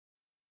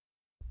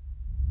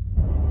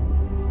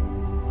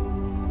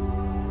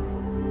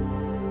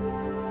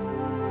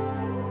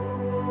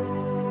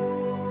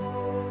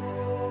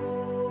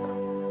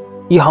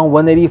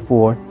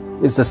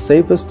EHANG184 is the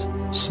safest,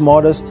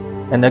 smartest,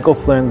 and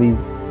eco-friendly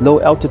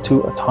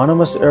low-altitude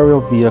autonomous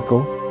aerial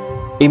vehicle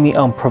aiming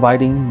on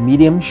providing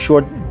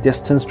medium-short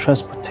distance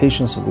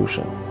transportation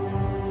solution.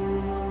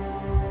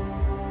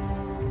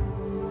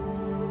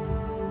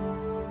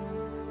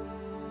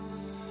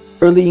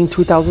 Early in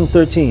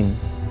 2013,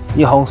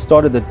 EHANG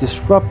started a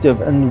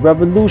disruptive and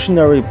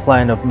revolutionary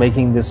plan of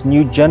making this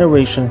new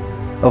generation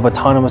of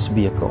autonomous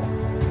vehicle.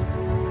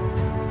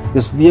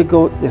 This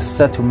vehicle is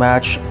set to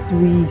match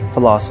three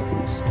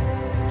philosophies: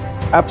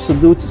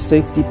 absolute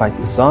safety by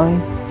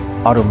design,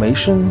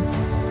 automation,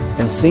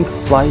 and sync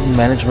flight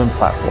management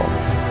platform.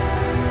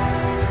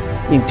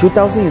 In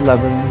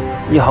 2011,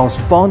 EHANG's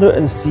founder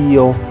and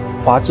CEO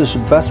Hua Zhi's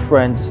best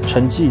friend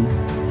Chen Ji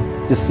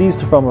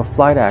deceased from a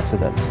flight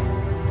accident.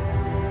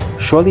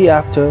 Shortly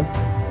after,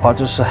 Hua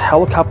Zhi's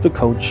helicopter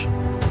coach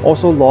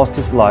also lost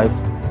his life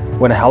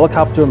when a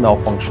helicopter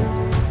malfunctioned.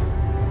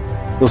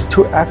 Those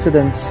two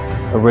accidents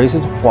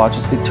erases Hua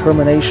Zhi's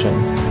determination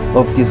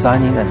of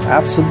designing an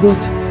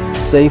absolute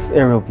safe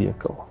aerial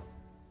vehicle.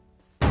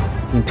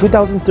 In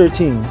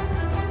 2013,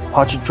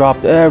 Hua Zhi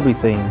dropped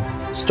everything,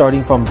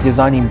 starting from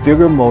designing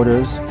bigger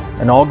motors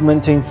and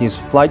augmenting his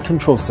flight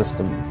control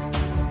system.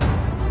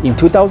 In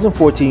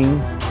 2014,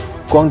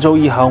 Guangzhou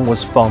EHANG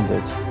was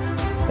founded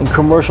and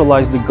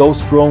commercialized the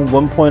Ghost Drone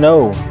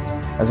 1.0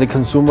 as a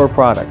consumer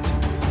product.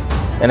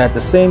 And at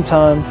the same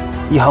time,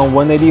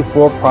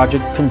 EHANG184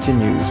 project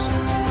continues.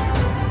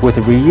 With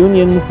a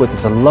reunion with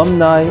its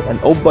alumni and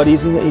old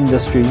buddies in the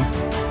industry,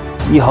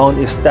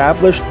 EHANG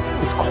established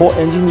its core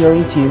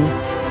engineering team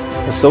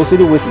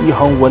associated with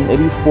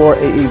EHANG184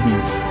 AAV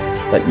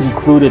that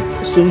included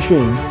Sun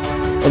Xun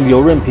and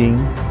Liu Renping,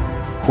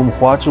 whom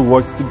Hua Zhi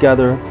worked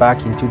together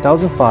back in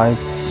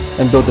 2005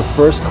 and built the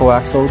first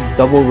coaxial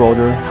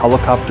double-rotor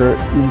helicopter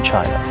in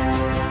China.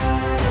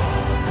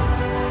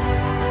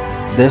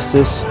 This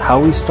is how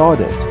we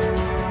started.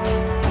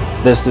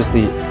 This is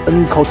the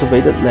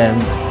uncultivated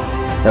land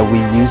that we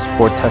use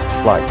for test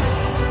flights.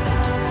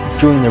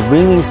 During the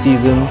raining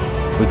season,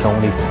 we can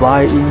only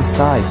fly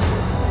inside.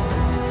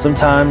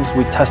 Sometimes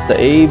we test the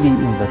AAV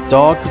in the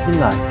dark of the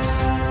nights.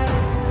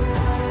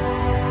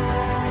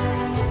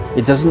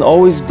 It doesn't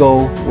always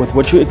go with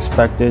what you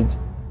expected.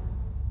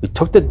 We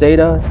took the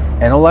data,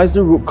 analyzed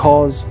the root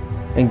cause,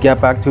 and get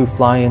back to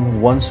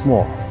flying once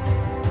more.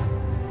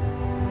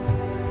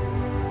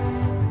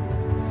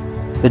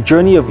 The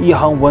journey of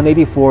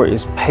EHANG184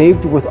 is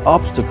paved with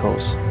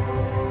obstacles,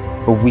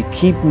 but we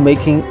keep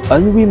making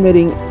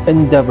unremitting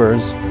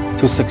endeavors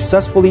to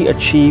successfully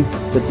achieve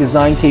the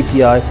design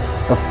KPI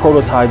of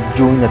prototype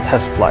during the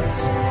test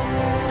flights.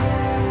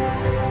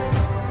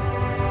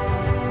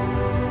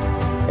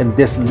 And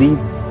this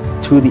leads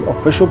to the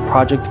official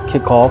project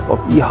kickoff of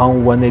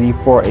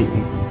EHANG184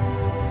 AAV.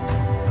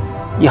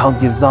 EHANG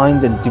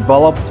designed and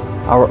developed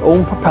our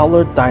own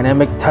propeller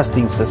dynamic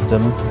testing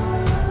system.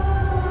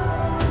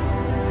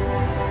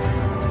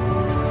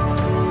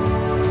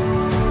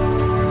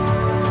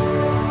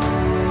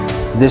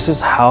 This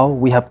is how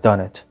we have done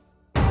it.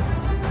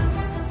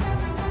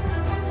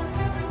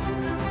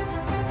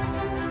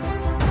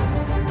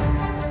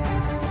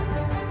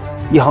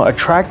 EHANG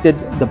attracted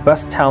the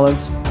best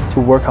talents to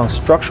work on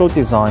structural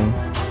design,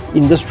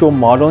 industrial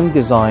modeling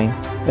design,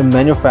 and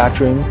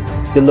manufacturing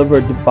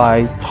delivered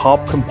by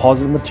top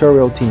composite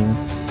material team.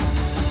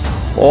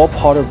 All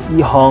part of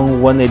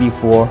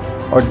EHANG184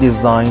 are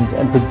designed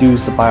and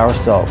produced by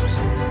ourselves.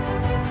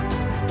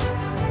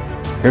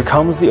 Here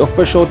comes the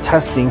official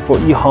testing for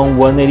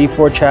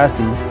EHANG184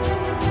 chassis,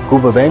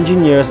 group of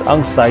engineers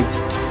on site,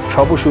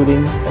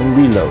 troubleshooting and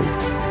reload.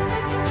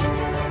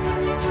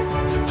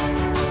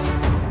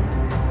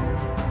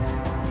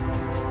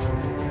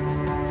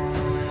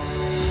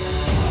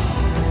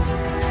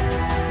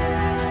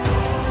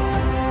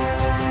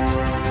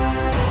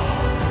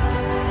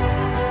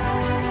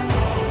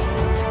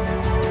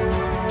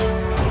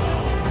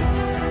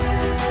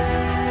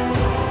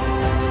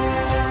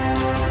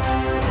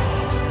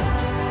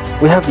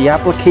 We have the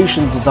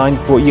application designed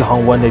for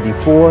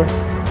EHANG184.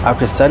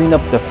 After setting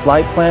up the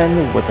flight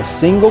plan with a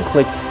single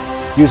click,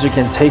 user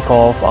can take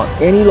off on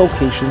any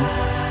location,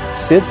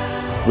 sit,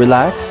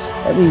 relax,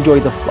 and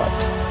enjoy the flight.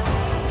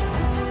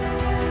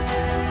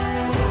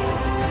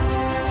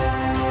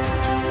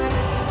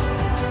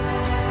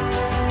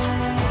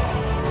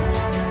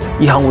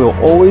 EHANG will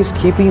always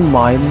keep in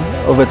mind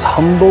of its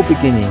humble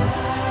beginning,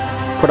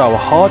 put our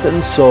heart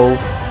and soul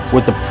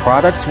with the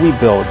products we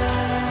build.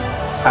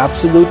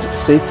 Absolute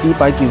safety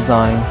by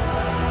design,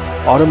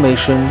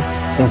 automation,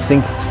 and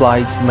sync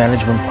flight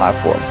management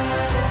platform.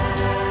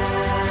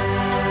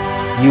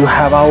 You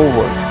have our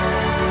word.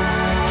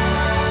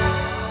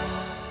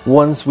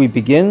 Once we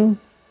begin,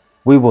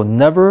 we will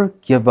never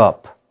give up.